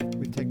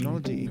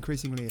technology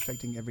increasingly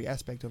affecting every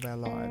aspect of our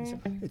lives,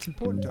 it's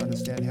important to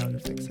understand how it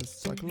affects us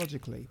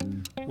psychologically.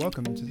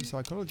 Welcome to the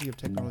Psychology of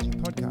Technology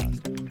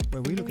podcast,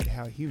 where we look at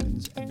how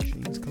humans and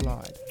machines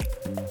collide.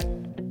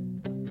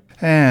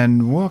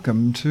 And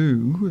welcome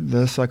to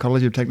the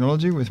Psychology of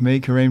Technology with me,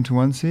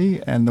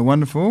 Kareem and the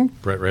wonderful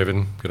Brett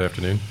Raven. Good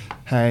afternoon.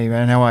 Hey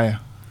man, how are you?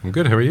 I'm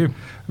good. How are you?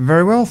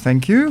 Very well,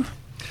 thank you.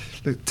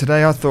 Look,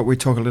 today I thought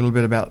we'd talk a little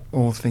bit about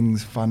all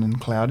things fun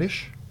and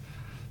cloudish.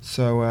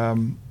 So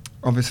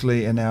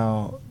obviously in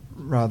our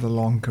rather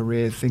long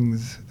career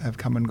things have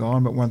come and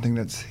gone, but one thing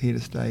that's here to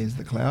stay is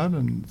the cloud.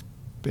 And it's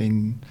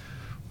been,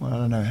 well, I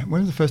don't know, when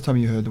was the first time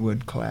you heard the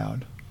word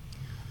cloud?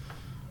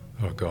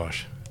 Oh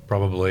gosh,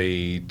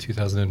 probably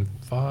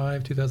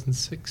 2005,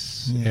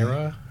 2006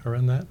 era,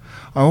 around that.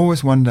 I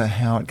always wonder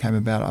how it came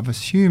about. I've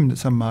assumed that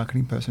some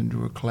marketing person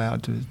drew a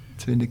cloud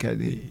to indicate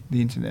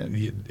the internet.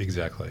 Yeah,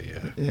 exactly,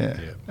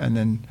 yeah. And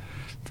then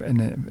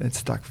it's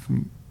stuck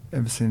from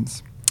ever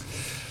since.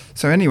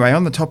 So anyway,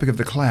 on the topic of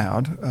the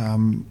cloud,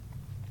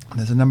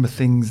 there's a number of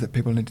things that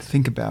people need to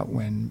think about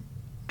when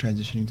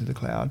transitioning to the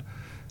cloud.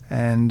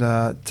 And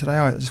today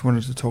I just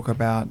wanted to talk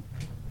about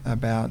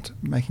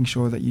making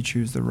sure that you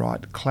choose the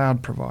right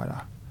cloud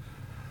provider.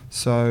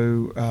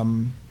 So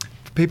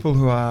for people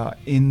who are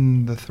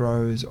in the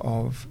throes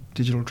of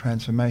digital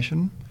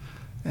transformation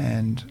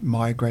and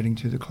migrating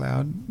to the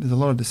cloud, there's a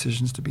lot of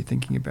decisions to be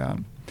thinking about,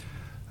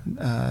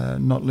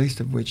 not least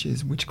of which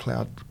is which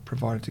cloud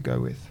provider to go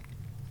with.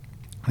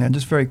 And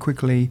just very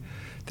quickly,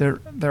 there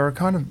are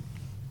kind of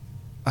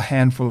a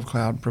handful of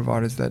cloud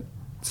providers that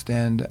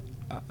stand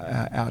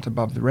out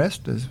above the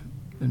rest.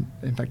 In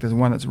fact, there's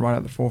one that's right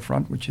at the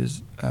forefront, which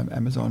is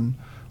Amazon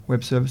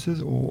Web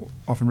Services, or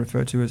often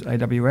referred to as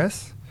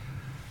AWS.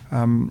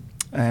 And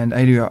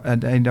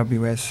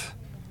AWS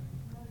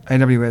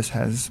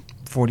has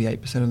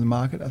 48% of the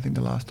market, I think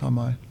the last time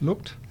I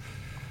looked.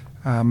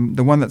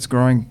 The one that's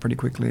growing pretty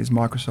quickly is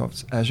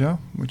Microsoft's Azure,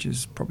 which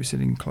is probably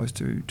sitting close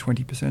to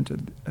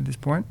 20% at this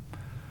point.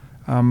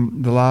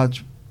 The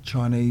large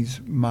Chinese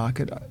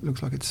market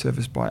looks like it's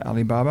serviced by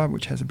Alibaba,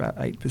 which has about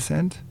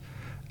 8%.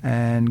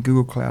 And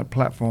Google Cloud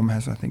Platform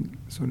has, I think,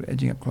 sort of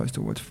edging up close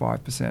towards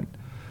 5%.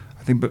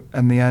 I think,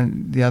 and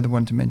the other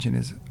one to mention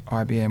is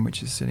IBM,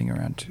 which is sitting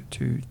around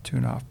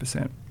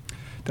 2.5%.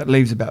 That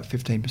leaves about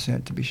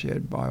 15% to be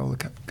shared by all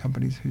the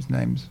companies whose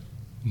names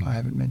I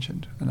haven't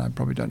mentioned, and I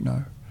probably don't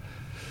know.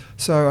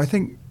 So I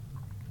think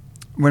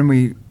when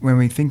we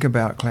think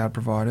about cloud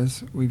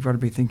providers, we've got to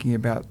be thinking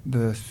about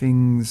the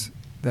things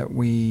that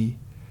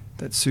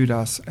suit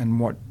us and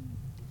what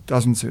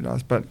doesn't suit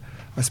us. But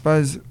I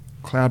suppose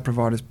cloud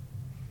providers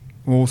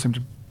all seem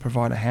to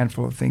provide a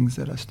handful of things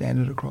that are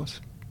standard across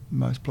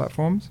most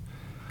platforms.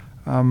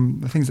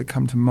 The things that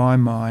come to my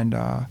mind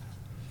are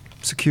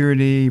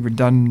security,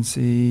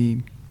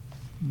 redundancy,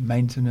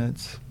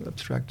 maintenance,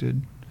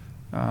 abstracted,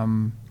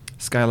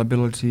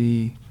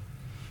 scalability,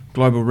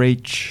 global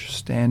reach,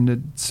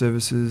 standard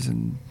services,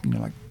 and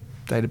like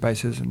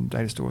databases and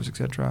data stores,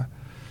 etc.,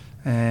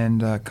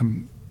 and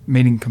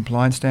meeting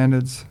compliance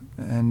standards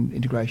and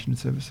integration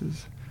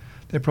services.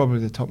 They're probably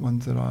the top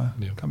ones that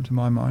come to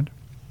my mind.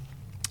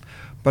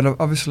 But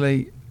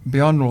obviously,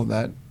 beyond all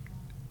that,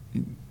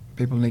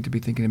 people need to be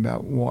thinking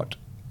about what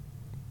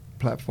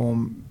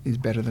platform is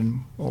better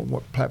than, or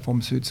what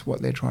platform suits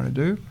what they're trying to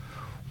do,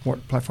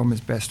 what platform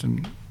is best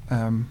and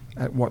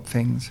at what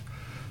things.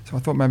 So I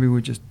thought maybe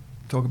we'd just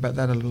talk about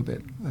that a little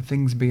bit, the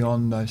things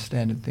beyond those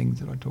standard things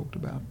that I talked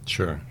about.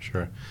 Sure.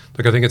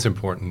 Look, I think it's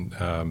important,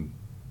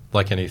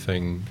 like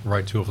anything,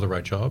 right tool for the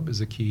right job is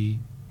a key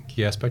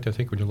aspect, I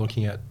think, when you're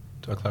looking at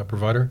a cloud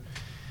provider.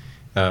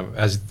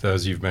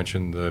 As you've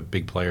mentioned, the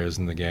big players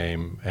in the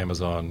game,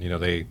 Amazon,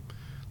 they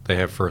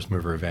have first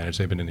mover advantage.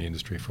 They've been in the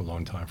industry for a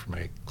long time from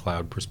a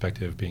cloud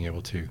perspective, being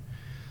able to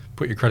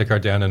put your credit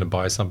card down and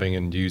buy something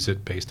and use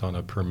it based on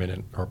a per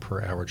minute or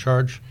per hour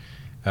charge.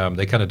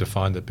 They kind of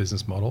defined the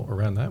business model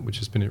around that, which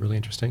has been really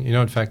interesting.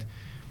 In fact,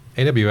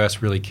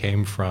 AWS really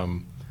came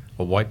from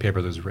a white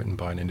paper that was written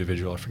by an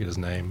individual, I forget his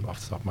name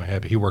off the top of my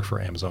head, but he worked for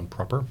Amazon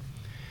proper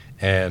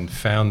and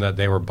found that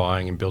they were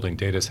buying and building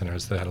data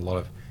centers that had a lot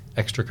of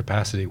extra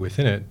capacity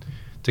within it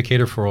to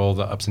cater for all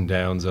the ups and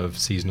downs of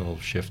seasonal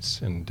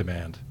shifts in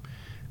demand.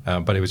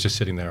 But it was just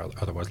sitting there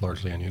otherwise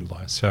largely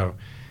unutilized. So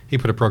he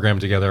put a program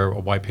together, a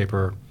white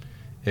paper.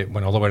 It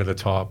went all the way to the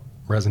top,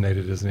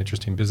 resonated as an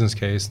interesting business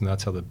case, and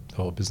that's how the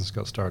whole business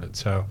got started.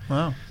 So,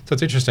 wow. So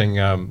it's interesting.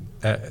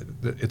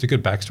 It's a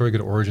good backstory,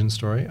 good origin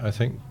story, I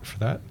think, for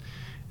that.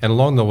 And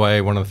along the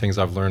way, one of the things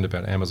I've learned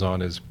about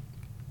Amazon is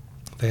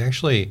they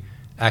actually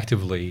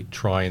actively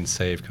try and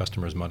save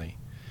customers money.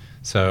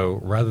 So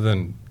rather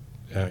than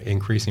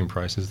increasing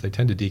prices, they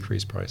tend to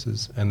decrease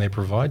prices, and they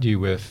provide you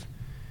with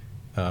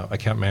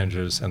account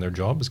managers, and their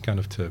job is kind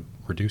of to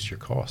reduce your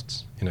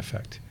costs, in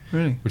effect.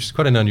 Really? Which is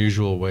quite an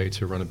unusual way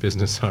to run a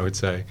business, I would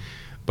say.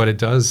 But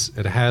it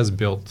has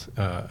built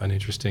an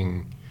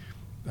interesting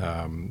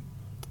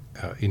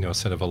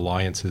set of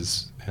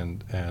alliances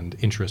and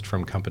interest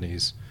from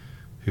companies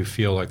who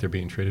feel like they're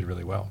being treated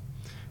really well.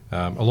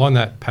 Along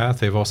that path,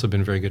 they've also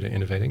been very good at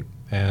innovating.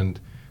 And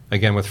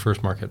again, with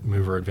first market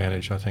mover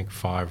advantage, I think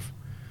five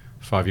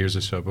years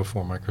or so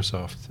before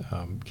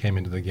Microsoft came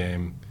into the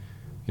game,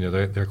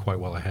 they're quite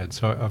well ahead.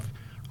 So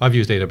I've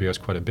used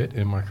AWS quite a bit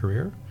in my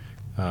career.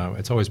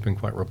 It's always been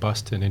quite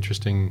robust and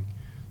interesting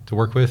to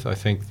work with. I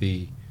think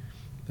the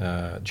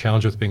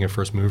challenge with being a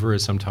first mover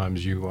is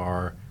sometimes you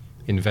are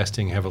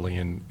investing heavily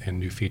in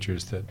new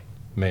features that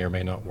may or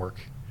may not work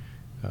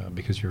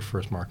because you're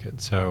first market.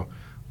 So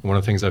one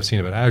of the things I've seen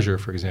about Azure,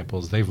 for example,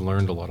 is they've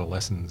learned a lot of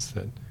lessons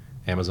that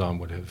Amazon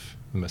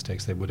the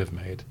mistakes they would have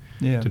made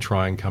to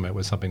try and come out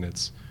with something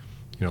that's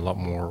a lot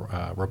more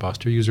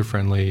robust or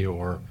user-friendly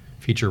or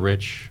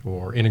feature-rich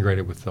or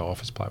integrated with the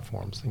Office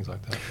platforms, things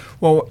like that.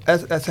 Well,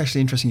 that's actually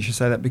interesting you should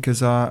say that,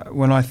 because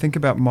when I think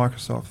about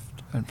Microsoft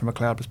and from a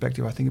cloud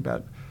perspective, I think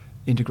about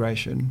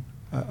integration.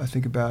 I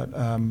think about,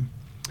 and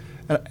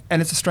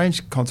it's a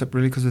strange concept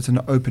really, because it's an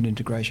open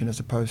integration as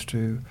opposed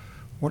to,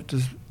 what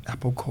does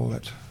Apple call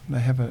it? They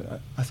have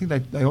I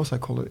think they also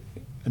call it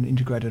an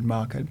integrated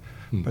market,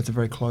 but it's a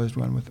very closed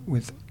one.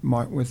 With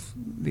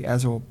the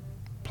Azure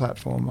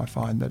platform, I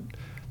find that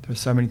there are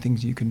so many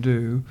things you can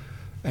do,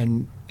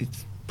 and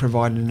it's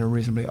provided in a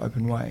reasonably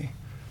open way.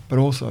 But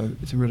also,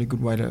 it's a really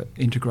good way to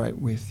integrate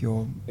with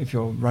if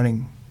you're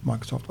running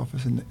Microsoft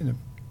Office in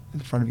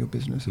the front of your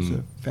business. It's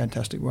a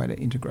fantastic way to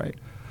integrate.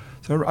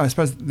 So I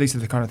suppose these are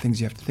the kind of things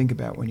you have to think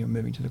about when you're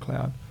moving to the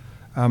cloud.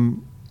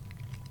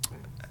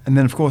 And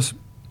then, of course,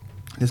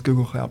 there's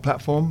Google Cloud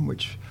Platform,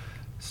 which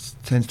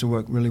tends to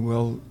work really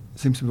well.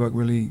 Seems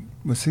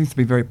to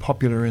be very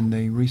popular in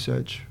the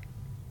research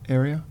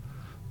area,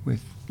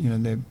 with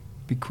their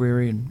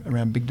BigQuery and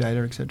around big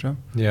data, etc.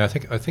 Yeah, I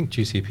think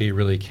GCP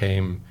really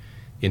came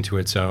into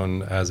its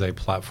own as a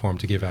platform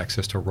to give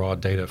access to raw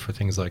data for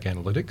things like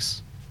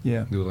analytics.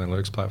 Yeah, Google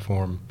Analytics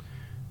platform,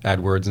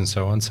 AdWords, and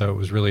so on. So it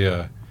was really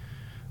a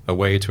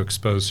way to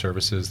expose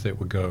services that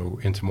would go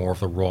into more of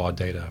the raw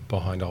data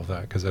behind all of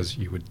that. Because as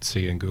you would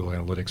see in Google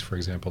Analytics, for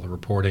example, the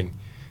reporting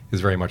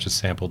is very much a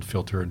sampled,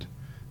 filtered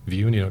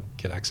view, and you don't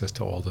get access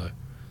to all the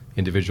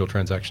individual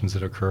transactions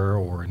that occur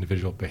or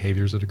individual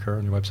behaviors that occur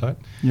on your website.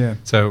 Yeah.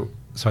 So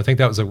I think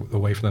that was a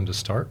way for them to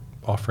start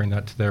offering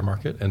that to their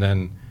market, and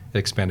then it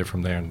expanded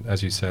from there. And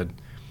as you said,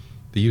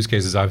 the use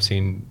cases I've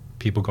seen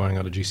people going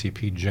out of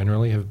GCP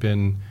generally have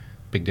been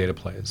big data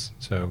plays.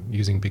 So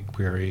using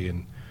BigQuery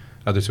and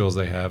other tools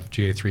they have,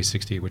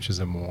 GA360, which is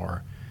a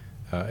more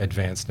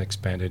advanced and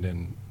expanded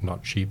and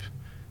not cheap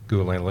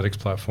Google Analytics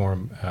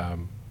platform,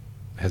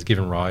 has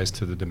given rise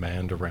to the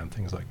demand around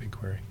things like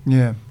BigQuery.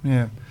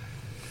 Yeah.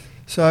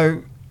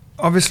 So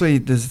obviously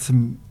there's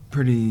some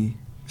pretty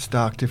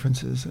stark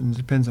differences, and it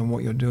depends on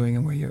what you're doing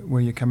and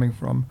where you're coming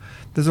from.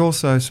 There's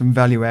also some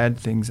value add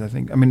things, I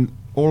think. I mean,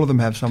 all of them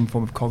have some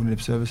form of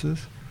cognitive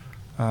services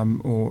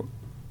or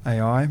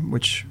AI,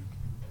 which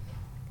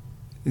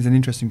is an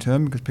interesting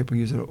term because people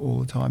use it all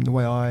the time. The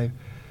way I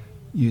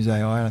use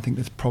AI, and I think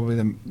that's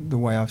probably the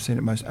way I've seen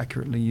it most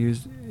accurately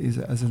used, is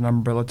as an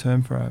umbrella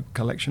term for a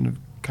collection of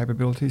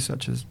capabilities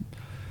such as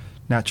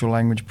natural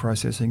language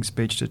processing,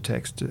 speech to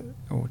text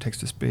or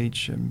text to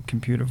speech, and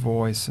computer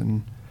voice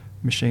and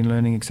machine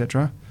learning,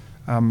 etc.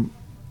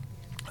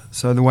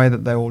 So the way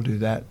that they all do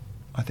that,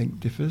 I think,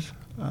 differs.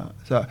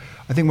 So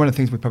I think one of the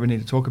things we probably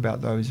need to talk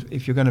about, though, is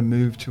if you're going to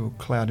move to a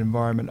cloud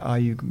environment, are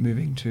you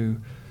moving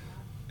to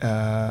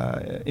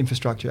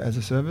infrastructure as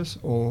a service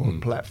or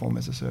platform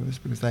as a service?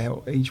 Because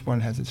each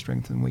one has its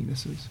strengths and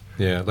weaknesses.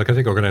 Yeah, look, I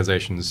think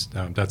organizations,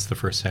 that's the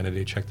first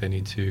sanity check they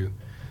need to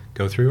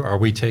go through. Are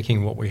we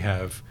taking what we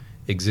have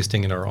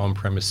existing in our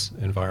on-premise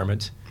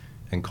environment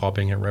and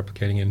copying it,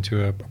 replicating it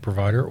into a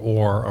provider,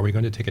 or are we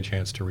going to take a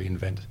chance to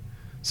reinvent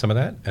some of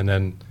that? And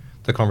then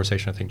the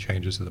conversation, I think,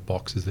 changes, so the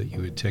boxes that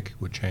you would tick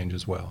would change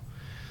as well.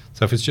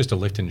 So if it's just a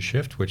lift and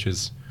shift, which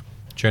is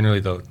generally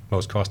the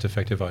most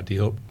cost-effective,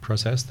 ideal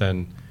process,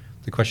 then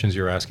the questions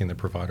you're asking the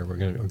provider are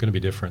going to be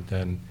different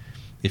than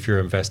if you're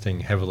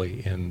investing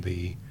heavily in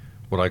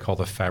what I call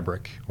the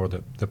fabric, or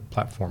the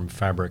platform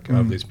fabric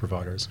of these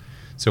providers.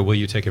 So will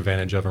you take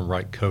advantage of and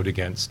write code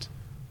against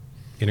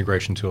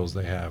integration tools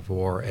they have,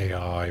 or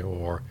AI,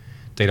 or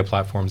data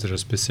platforms that are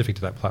specific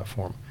to that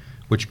platform,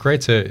 which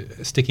creates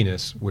a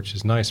stickiness, which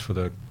is nice for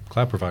the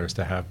cloud providers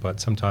to have, but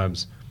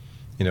sometimes,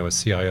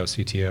 as CIO,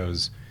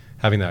 CTOs,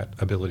 having that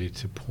ability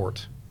to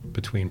port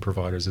between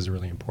providers is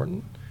really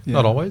important. Yeah.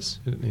 Not always.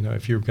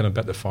 If you're going to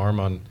bet the farm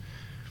on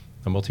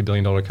a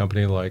multi-billion-dollar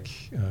company like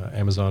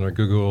Amazon or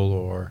Google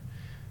or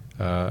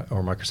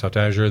Microsoft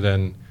Azure,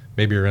 then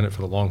maybe you're in it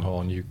for the long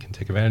haul and you can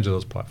take advantage of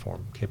those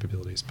platform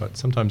capabilities. But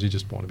sometimes you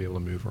just want to be able to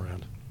move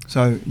around.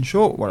 So in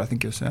short, what I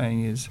think you're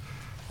saying is,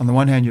 on the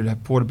one hand, you'd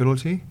have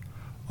portability.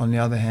 On the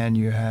other hand,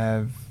 you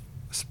have,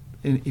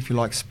 if you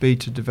like,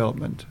 speed for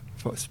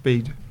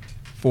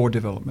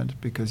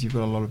development, because you've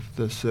got a lot of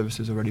the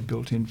services already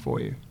built in for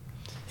you.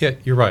 Yeah,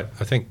 you're right.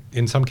 I think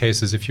in some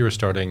cases, if you were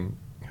starting,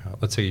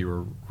 let's say you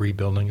were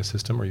rebuilding a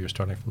system or you're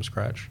starting from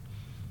scratch,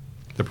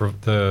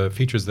 the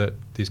features that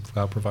these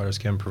cloud providers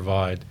can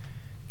provide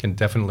can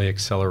definitely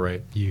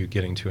accelerate you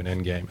getting to an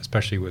end game,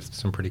 especially with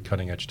some pretty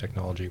cutting-edge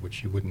technology,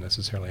 which you wouldn't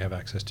necessarily have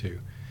access to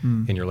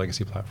in your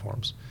legacy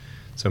platforms.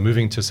 So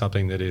moving to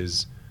something that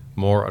is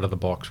more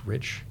out-of-the-box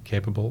rich,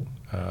 capable,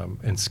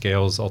 and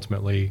scales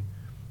ultimately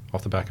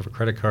off the back of a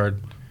credit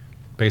card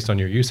based on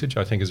your usage,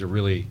 I think is a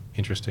really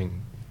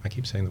interesting, I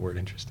keep saying the word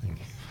interesting,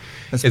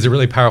 is a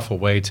really powerful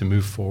way to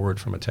move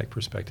forward from a tech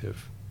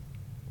perspective.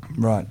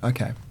 Right,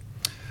 okay.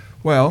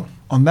 Well,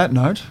 on that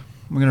note,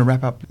 we're going to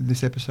wrap up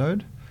this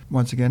episode.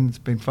 Once again, it's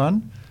been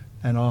fun,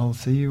 and I'll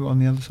see you on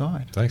the other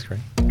side. Thanks, Craig.